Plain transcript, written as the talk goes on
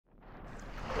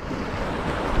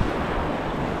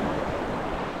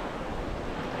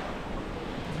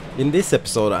In this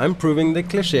episode I'm proving the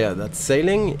cliche that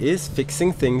sailing is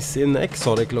fixing things in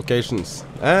exotic locations,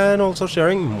 and also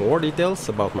sharing more details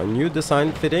about my new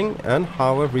design fitting and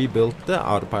how I rebuilt the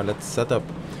AUTOPILOT setup,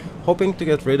 hoping to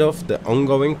get rid of the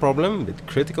ongoing problem with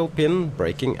critical pin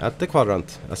breaking at the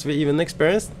quadrant, as we even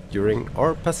experienced during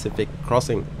our Pacific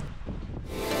crossing.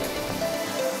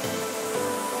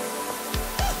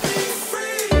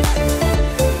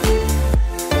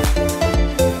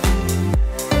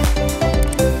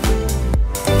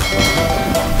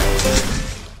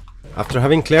 After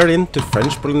having cleared into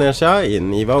French Polynesia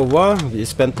in Ivaoa, we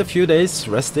spent a few days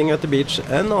resting at the beach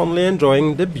and only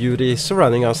enjoying the beauty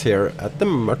surrounding us here at the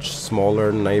much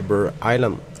smaller neighbor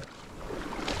island.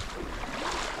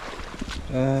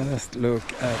 Let's look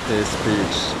at this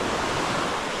beach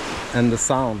and the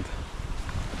sound.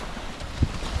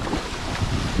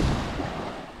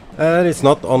 And it's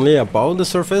not only above the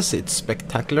surface, it's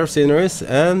spectacular sceneries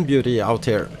and beauty out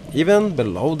here. Even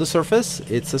below the surface,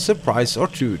 it's a surprise or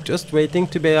two just waiting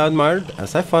to be admired,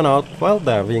 as I found out while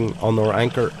diving on our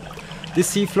anchor. The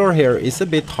seafloor here is a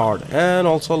bit hard and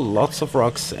also lots of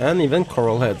rocks and even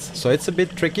coral heads, so it's a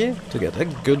bit tricky to get a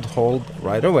good hold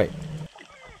right away.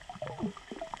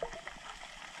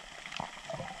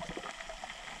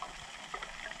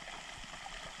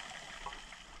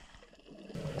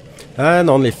 And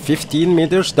only 15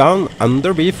 meters down,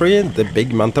 under B3, the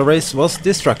big manta race was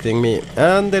distracting me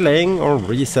and delaying or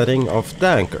resetting of the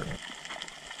anchor.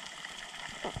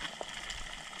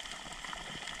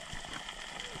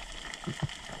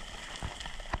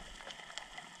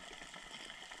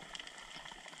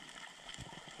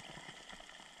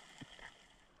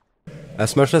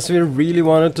 As much as we really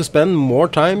wanted to spend more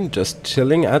time just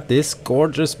chilling at this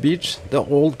gorgeous beach, the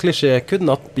old cliche could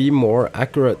not be more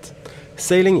accurate.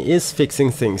 Sailing is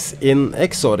fixing things in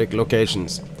exotic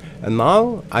locations, and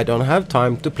now I don't have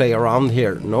time to play around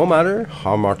here, no matter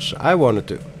how much I wanted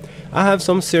to. I have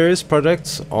some serious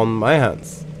projects on my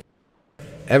hands.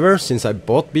 Ever since I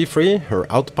bought B3, her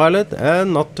AUTOPILOT,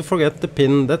 and not to forget the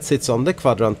pin that sits on the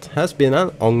quadrant, has been an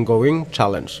ongoing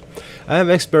challenge. I have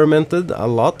experimented a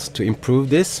lot to improve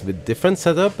this with different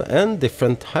setup and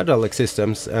different hydraulic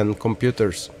systems and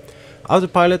computers.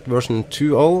 AUTOPILOT version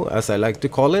 2.0, as I like to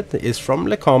call it, is from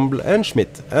Lecomble and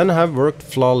Schmidt and have worked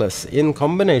flawless in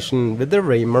combination with the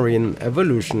Raymarine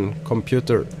Evolution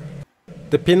computer.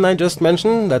 The pin I just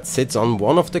mentioned that sits on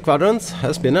one of the quadrants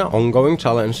has been an ongoing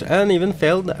challenge and even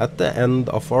failed at the end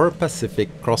of our Pacific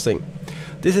crossing.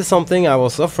 This is something I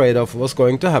was afraid of was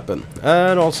going to happen,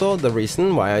 and also the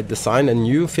reason why I designed a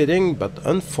new fitting but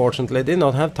unfortunately did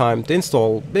not have time to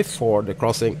install before the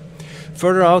crossing.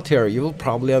 Further out here you will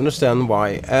probably understand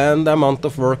why and the amount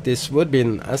of work this would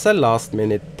be as a last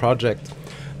minute project.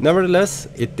 Nevertheless,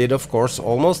 it did of course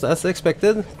almost as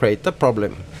expected create a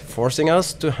problem, forcing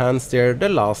us to hand steer the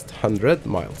last 100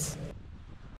 miles.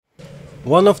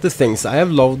 One of the things I have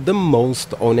loved the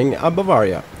most owning a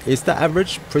Bavaria is the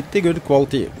average pretty good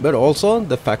quality, but also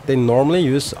the fact they normally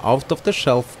use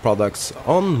out-of-the-shelf products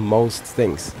on most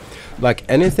things. Like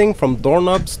anything from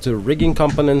doorknobs to rigging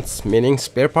components, meaning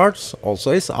spare parts,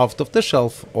 also is out of the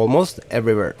shelf almost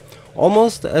everywhere.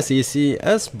 Almost as easy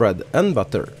as bread and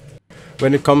butter.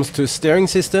 When it comes to steering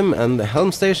system and the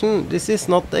helm station, this is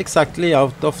not exactly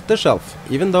out of the shelf,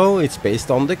 even though it's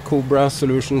based on the Cobra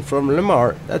solution from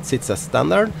Lemar that sits as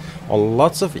standard on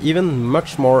lots of even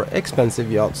much more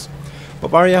expensive yachts.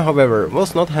 Bavaria, however,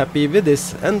 was not happy with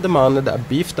this and demanded a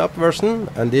beefed up version,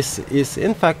 and this is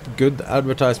in fact good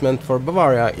advertisement for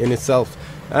Bavaria in itself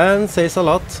and says a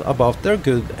lot about their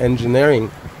good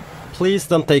engineering. Please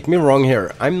don't take me wrong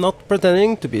here, I'm not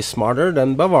pretending to be smarter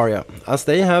than Bavaria, as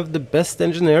they have the best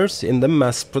engineers in the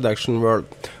mass production world,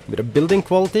 with a building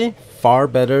quality far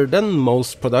better than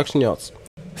most production yachts.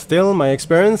 Still, my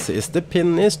experience is the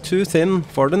pin is too thin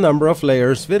for the number of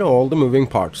layers with all the moving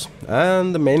parts,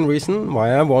 and the main reason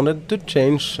why I wanted to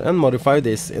change and modify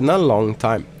this in a long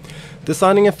time.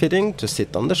 Designing a fitting to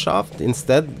sit on the shaft,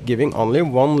 instead giving only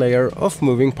one layer of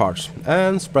moving parts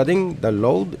and spreading the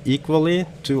load equally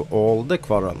to all the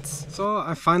quadrants. So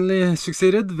I finally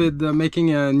succeeded with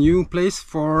making a new place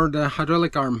for the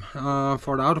hydraulic arm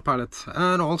for the AUTOPILOT,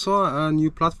 and also a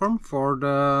new platform for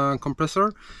the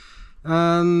compressor.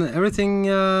 And everything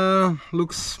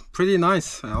looks pretty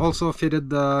nice. I also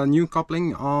fitted the new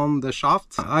coupling on the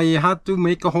shaft. I had to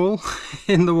make a hole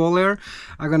in the wall here.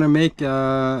 I'm gonna make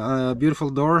a beautiful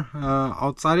door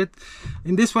outside it.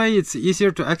 In this way it's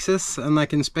easier to access and I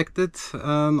can inspect it,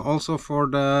 and also for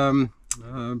the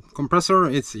compressor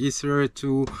it's easier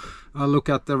to look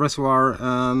at the reservoir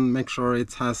and make sure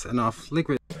it has enough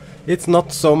liquid. It's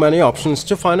not so many options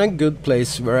to find a good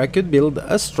place where I could build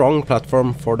a strong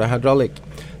platform for the hydraulic,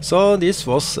 so this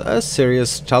was a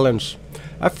serious challenge.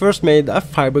 I first made a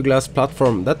fiberglass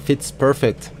platform that fits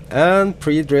perfect and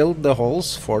pre-drilled the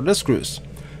holes for the screws,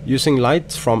 using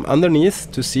light from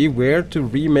underneath to see where to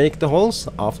remake the holes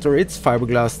after it's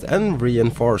fiberglassed and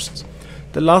reinforced.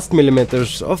 The last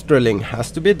millimeters of drilling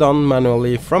has to be done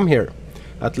manually from here,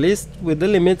 at least with the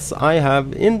limits I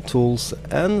have in tools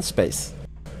and space.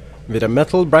 With a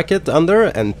metal bracket under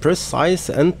and precise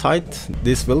and tight,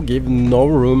 this will give no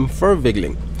room for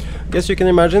wiggling. Guess you can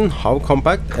imagine how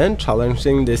compact and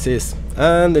challenging this is,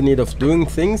 and the need of doing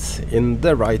things in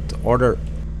the right order.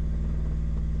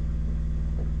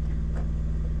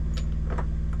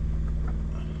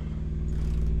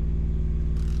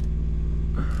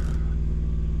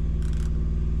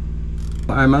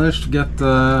 I managed to get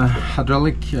the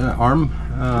hydraulic arm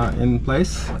in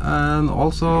place, and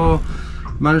also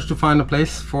managed to find a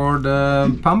place for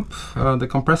the pump, the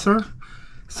compressor.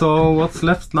 So what's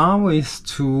left now is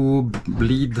to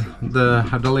bleed the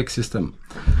hydraulic system.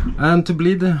 And to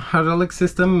bleed the hydraulic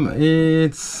system,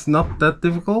 it's not that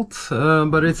difficult,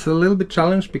 but it's a little bit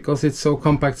challenged because it's so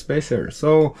compact space here.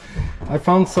 So I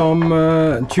found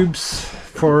some tubes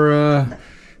for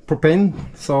propane,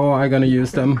 so I'm gonna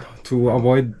use them to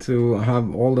avoid to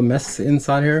have all the mess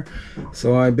inside here.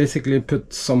 So I basically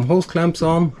put some hose clamps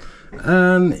on,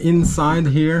 and inside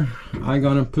here I'm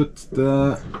gonna put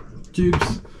the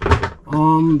tubes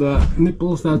on the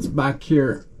nipples that's back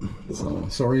here. So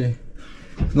sorry,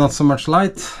 not so much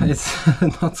light,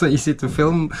 it's not so easy to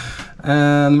film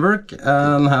and work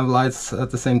and have lights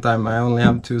at the same time. I only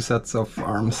have 2 sets of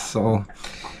arms, so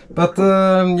but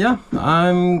yeah,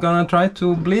 I'm gonna try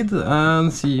to bleed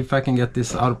and see if I can get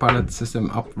this autopilot system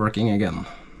up working again.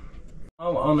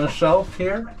 Now on a shelf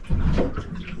here,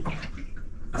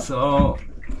 so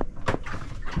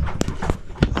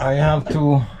I have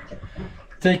to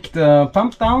take the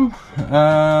pump down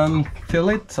and fill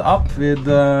it up with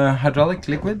hydraulic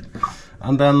liquid,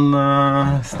 and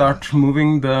then start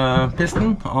moving the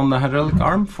piston on the hydraulic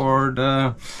arm for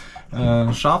the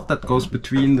shaft that goes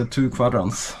between the 2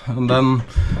 quadrants. And then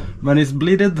when it's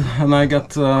bleeded and I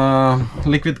get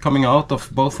liquid coming out of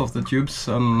both of the tubes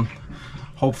and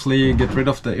hopefully get rid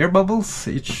of the air bubbles,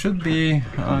 it should be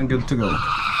good to go.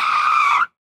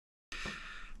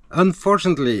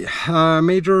 Unfortunately,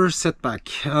 major setback,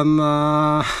 and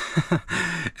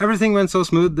everything went so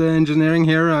smooth. The engineering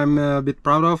here I'm a bit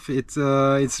proud of.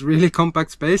 It's really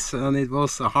compact space and it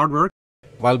was hard work.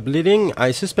 While bleeding,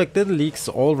 I suspected leaks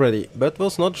already, but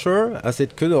was not sure, as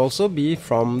it could also be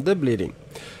from the bleeding.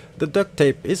 The duct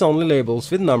tape is only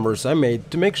labels with numbers I made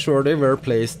to make sure they were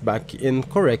placed back in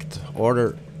correct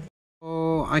order.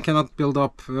 So I cannot build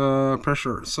up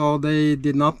pressure, so they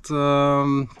did not,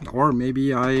 or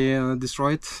maybe I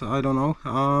destroyed, I don't know,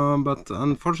 but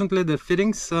unfortunately the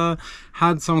fittings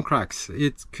had some cracks.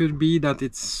 It could be that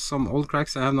it's some old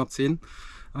cracks I have not seen,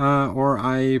 or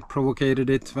I provocated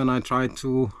it when I tried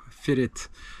to fit it.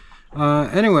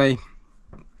 Anyway,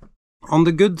 on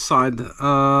the good side,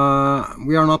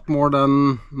 we are not more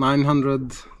than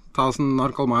 900,000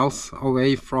 nautical miles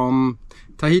away from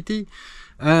Tahiti.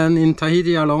 And in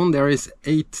Tahiti alone there is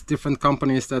 8 different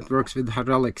companies that works with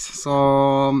hydraulics,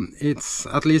 so it's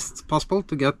at least possible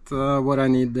to get what I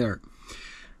need there.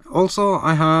 Also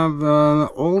I have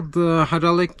old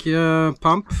hydraulic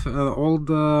pump,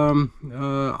 old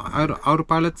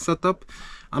autopilot setup,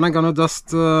 and I'm gonna dust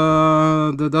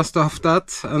the dust off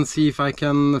that and see if I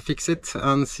can fix it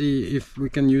and see if we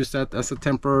can use that as a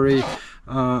temporary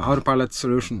autopilot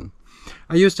solution.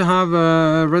 I used to have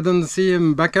a redundancy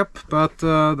and backup, but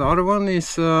the other one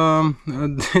is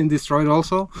destroyed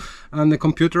also, and the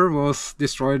computer was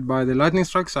destroyed by the lightning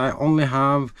strikes. I only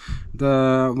have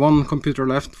the one computer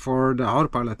left for the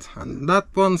autopilot, and that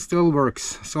one still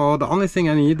works. So the only thing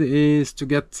I need is to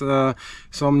get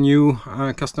some new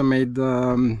custom-made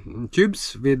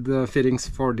tubes with fittings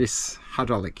for this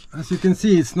hydraulic. As you can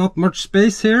see, it's not much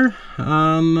space here,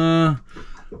 and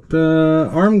the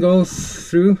arm goes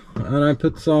through, and I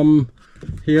put some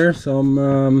here,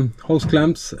 some hose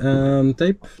clamps and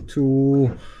tape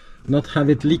to not have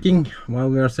it leaking while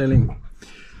we are sailing.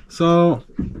 So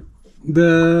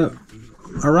the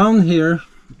around here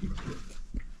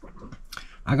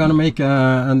I'm gonna make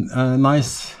a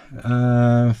nice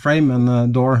frame and a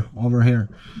door over here.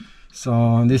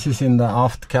 So this is in the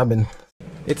aft cabin.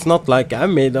 It's not like I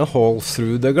made a hole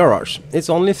through the garage. It's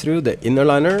only through the inner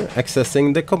liner,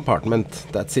 accessing the compartment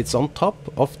that sits on top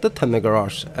of the tender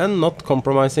garage and not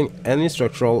compromising any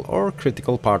structural or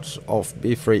critical parts of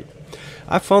B3.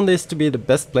 I found this to be the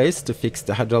best place to fix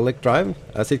the hydraulic drive,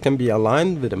 as it can be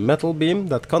aligned with a metal beam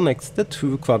that connects the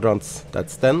two quadrants,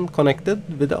 that's then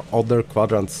connected with the other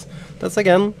quadrants, that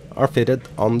again are fitted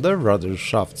on the rudder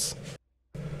shafts.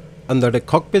 Under the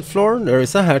cockpit floor there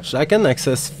is a hatch I can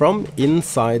access from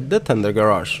inside the tender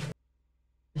garage.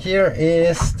 Here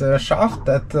is the shaft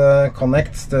that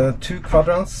connects the two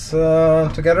quadrants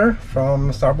together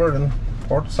from starboard and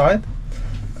port side.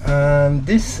 And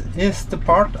this is the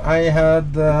part I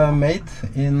had made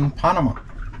in Panama.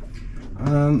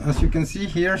 And as you can see,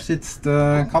 here sits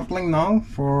the coupling now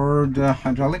for the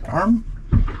hydraulic arm,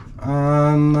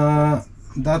 and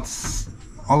that's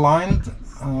aligned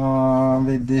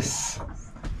with this,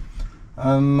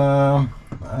 and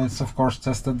it's of course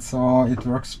tested, so it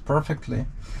works perfectly.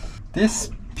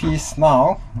 This piece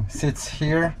now sits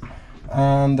here,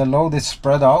 and the load is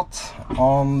spread out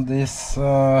on this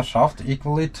shaft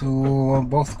equally to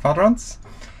both quadrants,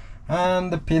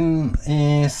 and the pin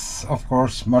is of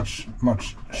course much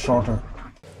shorter.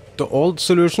 The old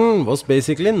solution was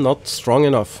basically not strong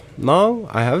enough. Now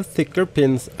I have thicker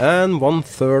pins and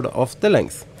 1/3 of the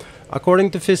length.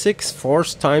 According to physics,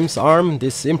 force times arm,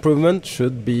 this improvement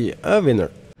should be a winner.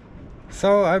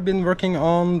 So I've been working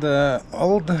on the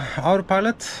old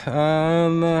AUTOPILOT,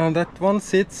 and that one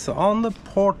sits on the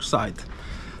port side,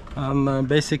 and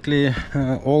basically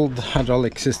old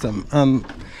hydraulic system. And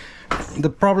the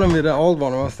problem with the old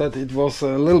one was that it was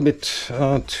a little bit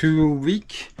too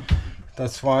weak.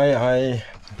 That's why I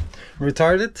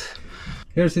retired it.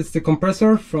 Here sits the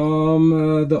compressor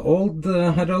from the old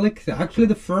hydraulic, actually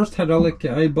the first hydraulic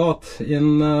I bought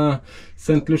in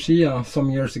St. Lucia some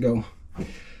years ago.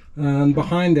 And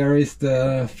behind there is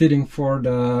the fitting for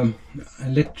the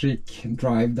electric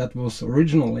drive that was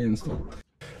originally installed.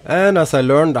 And as I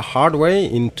learned the hard way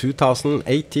in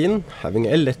 2018, having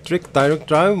electric direct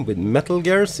drive with metal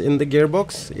gears in the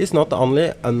gearbox is not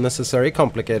only unnecessary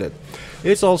complicated,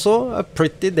 it's also a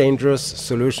pretty dangerous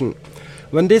solution.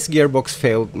 When this gearbox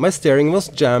failed, my steering was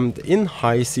jammed in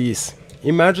high seas.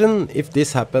 Imagine if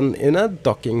this happened in a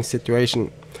docking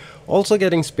situation. Also,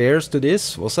 getting spares to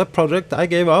this was a project I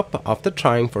gave up after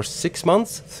trying for 6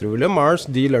 months through Le Mars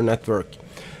dealer network.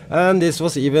 And this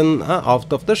was even an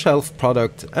out-of-the-shelf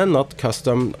product and not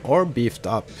custom or beefed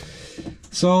up.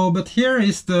 So, but here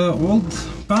is the old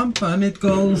pump, and it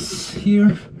goes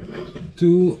here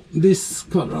to this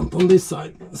quadrant on this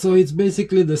side. So it's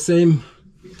basically the same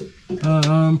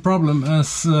problem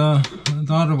as the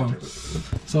other one.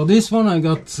 So this one I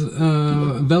got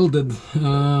welded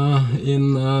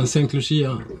in St.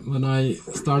 Lucia when I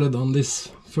started on this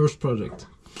first project.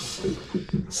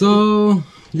 So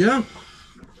yeah,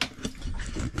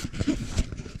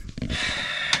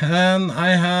 and I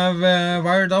have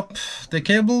wired up the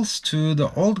cables to the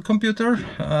old computer,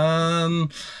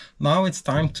 and now it's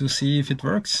time to see if it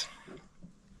works.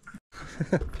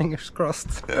 Fingers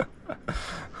crossed.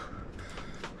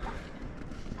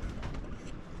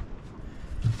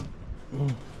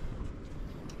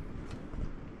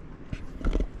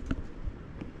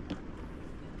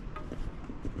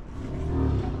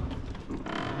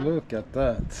 Look at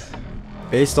that.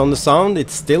 Based on the sound, it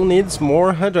still needs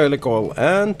more hydraulic oil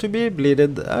and to be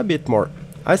bleeded a bit more.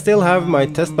 I still have my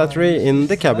test battery in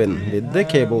the cabin with the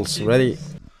cables ready.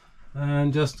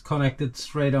 And just connect it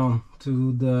straight on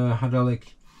to the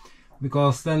hydraulic,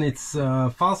 because then it's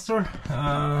faster,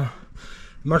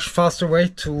 much faster way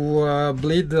to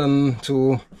bleed and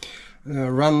to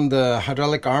run the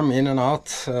hydraulic arm in and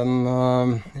out,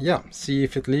 and yeah, see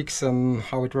if it leaks and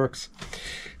how it works.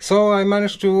 So I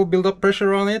managed to build up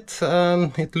pressure on it,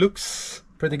 and it looks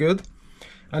pretty good.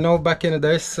 I know back in the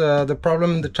days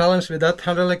the challenge with that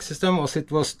hydraulic system was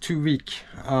it was too weak,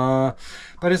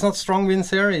 but it's not strong winds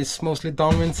here, it's mostly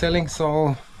downwind sailing,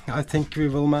 so I think we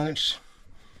will manage.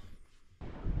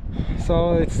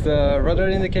 So it's the rudder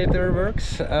indicator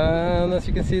works, and as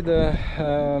you can see the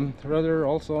rudder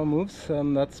also moves,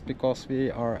 and that's because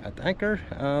we are at anchor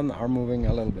and are moving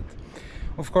a little bit.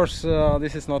 Of course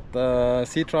this is not a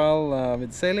sea trial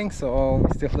with sailing, so we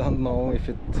still don't know if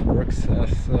it works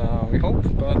as we hope,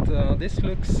 but this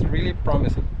looks really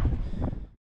promising.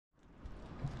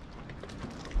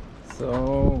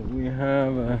 So we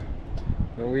have a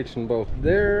Norwegian boat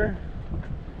there,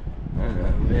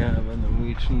 and we have a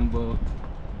Norwegian boat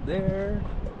there,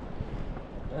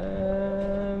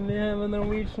 and we have a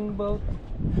Norwegian boat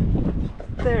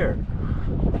there.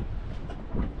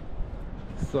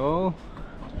 So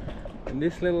in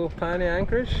this little tiny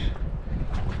anchorage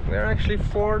there are actually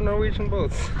 4 Norwegian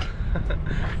boats.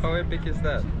 How epic is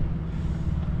that?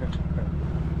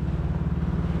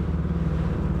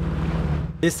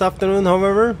 This afternoon,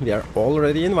 however, we are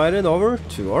already invited over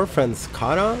to our friends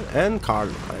Kara and Carl,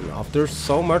 and after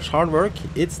so much hard work,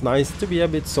 it's nice to be a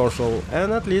bit social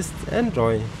and at least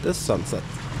enjoy the sunset.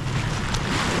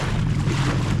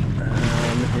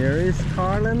 And here is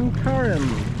Carl and Karen.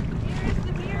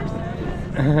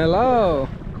 Hello.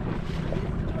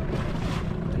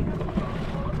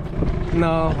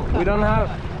 No, we don't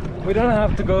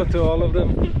have to go to all of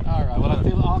them. Alright, well I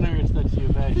feel honoured that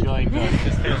you've joined us.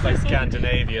 This feels like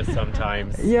Scandinavia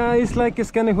sometimes. Yeah, it's like a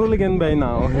Scandi-hooligan bay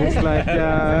now. It's like,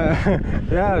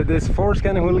 yeah, there's 4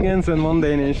 Scandi-hooligans and 1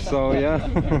 Danish, so yeah.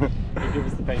 Give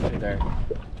us the painter there.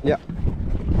 Yeah.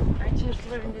 I just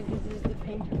learned that this is the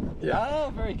painter. Yeah,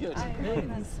 oh, very good.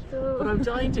 So But I'm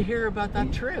dying to hear about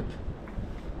that trip.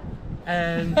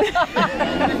 And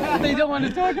they don't want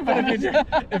to talk about it.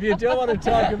 If you don't want to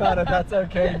talk about it, that's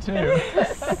okay too.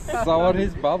 So what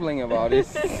he's babbling about is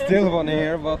still want to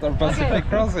hear about our Pacific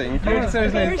crossing.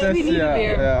 Seriously, it's just,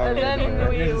 yeah. and then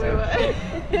we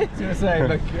So you're saying,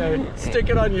 look, stick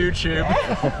it on YouTube.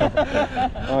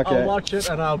 Okay. I'll watch it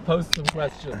and I'll post some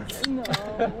questions. no,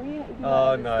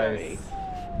 Oh, nice.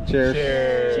 Cheers.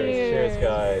 Cheers. Cheers. Cheers,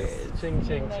 guys. Ching,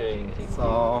 ching, ching.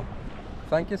 So,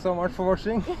 thank you so much for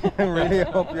watching. I really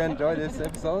hope you enjoyed this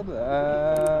episode.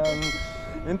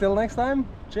 Until next time,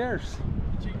 cheers.